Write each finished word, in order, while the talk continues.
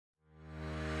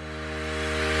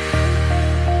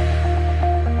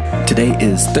Today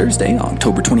is Thursday,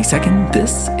 October 22nd.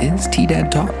 This is T-Dad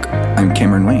Talk. I'm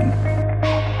Cameron Wayne.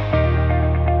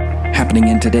 Happening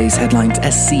in today's headlines,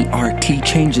 SCRT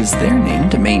changes their name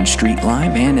to Main Street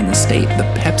Live, and in the state, the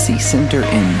Pepsi Center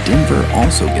in Denver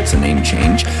also gets a name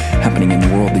change. Happening in the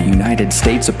world, the United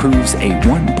States approves a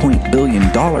 $1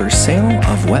 billion sale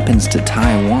of weapons to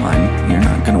Taiwan. You're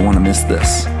not going to want to miss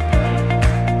this.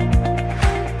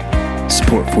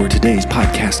 Support for today's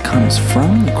podcast comes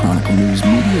from the Chronicle News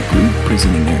Media Group,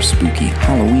 presenting their spooky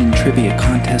Halloween trivia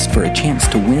contest for a chance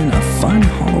to win a fun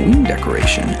Halloween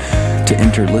decoration. To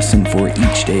enter, listen for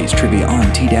each day's trivia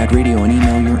on T-Dad Radio and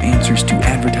email your answers to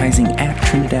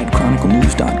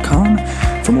advertising@trinidadchroniclenews.com.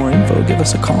 For more info, give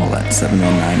us a call at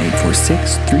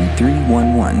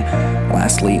 719-846-3311.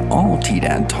 Lastly, all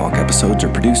T-Dad Talk episodes are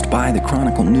produced by the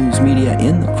Chronicle News Media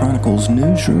in the Chronicle's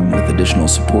newsroom with additional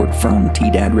support from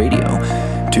T-Dad Radio.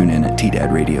 Tune in at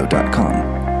tdadradio.com.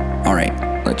 All right,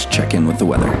 let's check in with the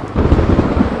weather.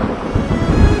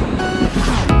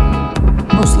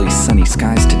 Mostly sunny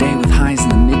skies today with highs in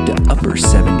the mid to upper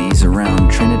 70s around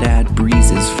Trinidad.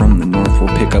 Breezes from the north will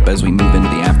pick up as we move into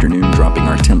the afternoon, dropping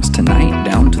our temps tonight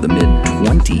down to the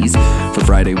mid-20s. For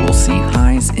Friday, we'll see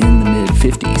highs in the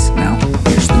mid-50s. Now,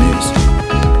 here's the news.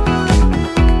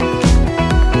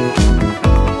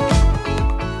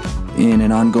 In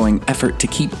an ongoing effort to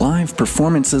keep live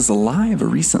performances alive, a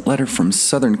recent letter from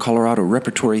Southern Colorado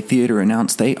Repertory Theater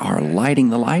announced they are lighting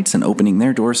the lights and opening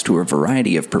their doors to a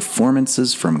variety of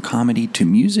performances from comedy to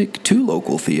music to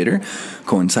local theater.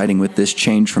 Coinciding with this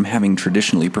change from having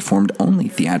traditionally performed only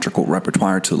theatrical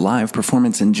repertoire to live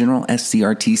performance in general,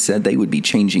 SCRT said they would be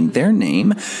changing their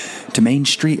name to Main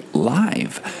Street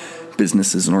Live.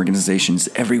 Businesses and organizations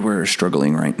everywhere are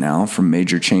struggling right now, from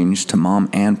major change to mom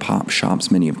and pop shops.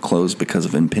 Many have closed because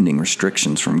of impending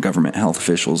restrictions from government health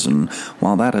officials, and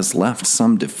while that has left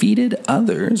some defeated,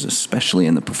 others, especially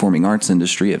in the performing arts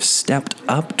industry, have stepped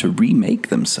up to remake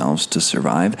themselves to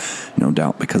survive, no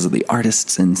doubt because of the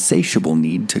artists' insatiable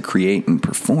need to create and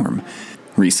perform.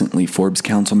 Recently, Forbes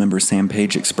council member Sam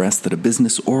Page expressed that a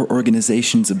business or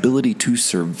organization's ability to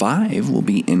survive will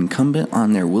be incumbent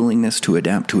on their willingness to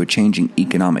adapt to a changing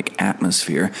economic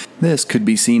atmosphere. This could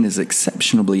be seen as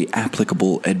exceptionally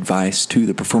applicable advice to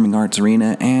the performing arts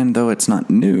arena, and though it's not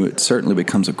new, it certainly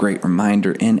becomes a great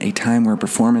reminder in a time where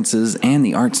performances and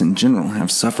the arts in general have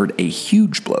suffered a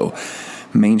huge blow.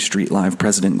 Main Street Live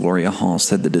President Gloria Hall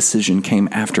said the decision came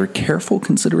after careful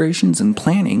considerations and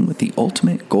planning with the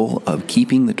ultimate goal of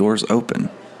keeping the doors open.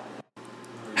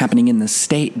 Happening in the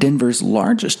state, Denver's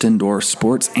largest indoor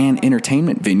sports and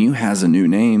entertainment venue has a new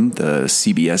name. The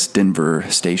CBS Denver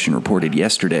station reported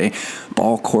yesterday.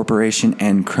 Ball Corporation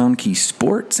and Kroenke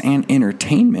Sports and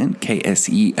Entertainment,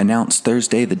 KSE, announced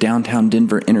Thursday the downtown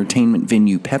Denver entertainment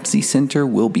venue Pepsi Center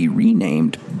will be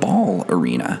renamed Ball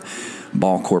Arena.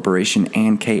 Ball Corporation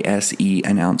and KSE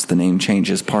announced the name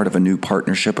change as part of a new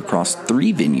partnership across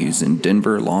 3 venues in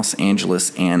Denver, Los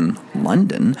Angeles, and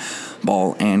London.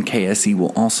 Ball and KSE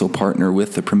will also partner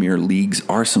with the Premier League's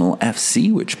Arsenal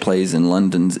FC, which plays in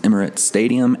London's Emirates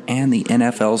Stadium, and the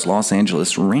NFL's Los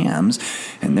Angeles Rams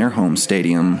and their home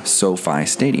stadium, SoFi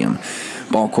Stadium.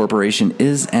 Ball Corporation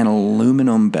is an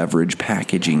aluminum beverage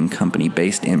packaging company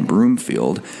based in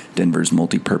Broomfield. Denver's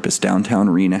multi-purpose downtown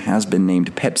arena has been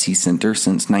named Pepsi Center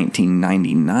since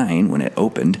 1999 when it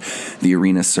opened. The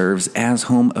arena serves as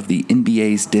home of the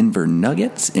NBA's Denver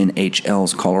Nuggets,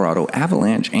 NHL's Colorado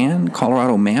Avalanche, and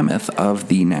Colorado Mammoth of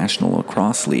the National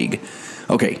Lacrosse League.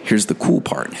 Okay, here's the cool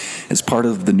part. As part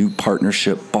of the new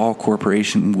partnership, Ball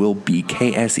Corporation will be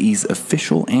KSE's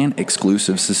official and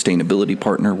exclusive sustainability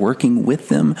partner, working with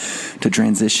them to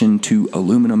transition to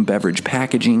aluminum beverage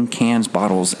packaging, cans,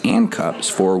 bottles, and cups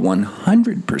for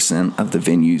 100% of the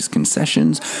venue's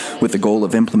concessions, with the goal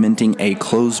of implementing a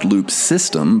closed-loop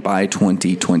system by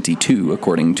 2022,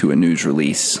 according to a news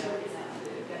release.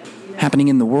 Happening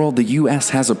in the world, the U.S.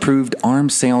 has approved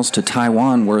arms sales to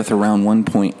Taiwan worth around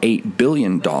 $1.8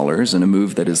 billion in a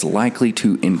move that is likely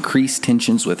to increase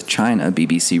tensions with China,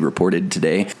 BBC reported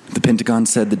today. The Pentagon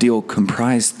said the deal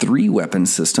comprised 3 weapon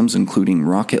systems, including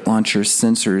rocket launchers,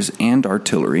 sensors, and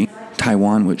artillery.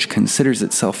 Taiwan, which considers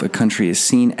itself a country, is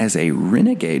seen as a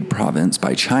renegade province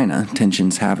by China.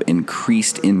 Tensions have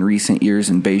increased in recent years,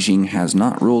 and Beijing has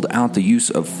not ruled out the use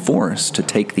of force to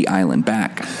take the island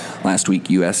back. Last week,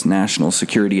 U.S. National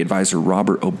Security Advisor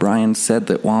Robert O'Brien said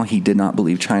that while he did not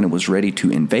believe China was ready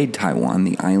to invade Taiwan,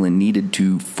 the island needed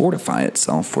to fortify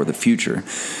itself for the future.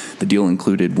 The deal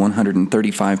included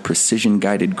 135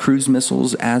 precision-guided cruise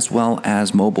missiles, as well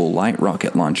as mobile light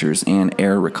rocket launchers and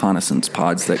air reconnaissance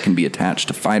pods that can be attached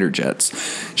to fighter jets.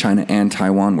 China and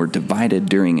Taiwan were divided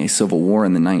during a civil war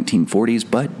in the 1940s,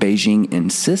 but Beijing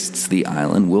insists the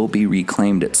island will be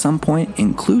reclaimed at some point,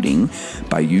 including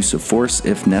by use of force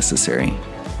if necessary.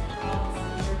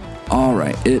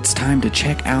 Alright, it's time to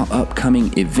check out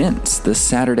upcoming events. This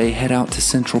Saturday, head out to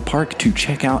Central Park to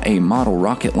check out a model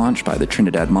rocket launch by the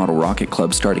Trinidad Model Rocket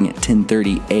Club starting at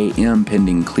 10:30 a.m.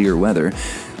 pending clear weather.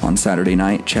 On Saturday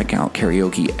night, check out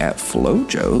karaoke at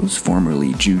Flojo's,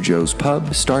 formerly Jujo's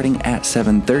Pub, starting at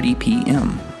 7:30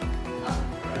 p.m.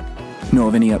 Know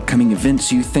of any upcoming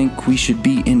events you think we should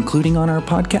be including on our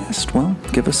podcast? Well,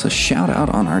 give us a shout out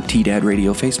on our TDAD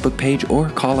Radio Facebook page or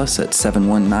call us at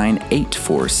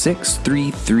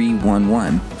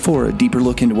 719-846-3311. For a deeper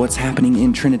look into what's happening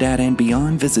in Trinidad and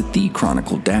beyond, visit the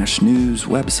Chronicle-News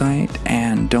website,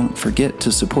 and don't forget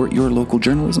to support your local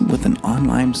journalism with an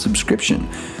online subscription.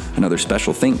 Another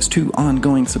special thanks to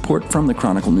ongoing support from the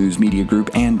Chronicle News Media Group,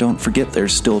 and don't forget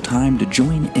there's still time to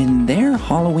join in their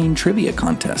Halloween trivia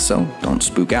contest, so don't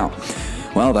spook out.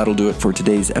 Well, that'll do it for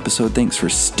today's episode. Thanks for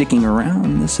sticking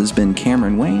around. This has been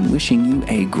Cameron Wayne, wishing you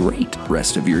a great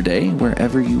rest of your day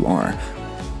wherever you are.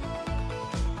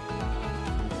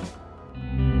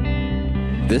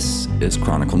 This is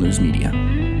Chronicle News Media.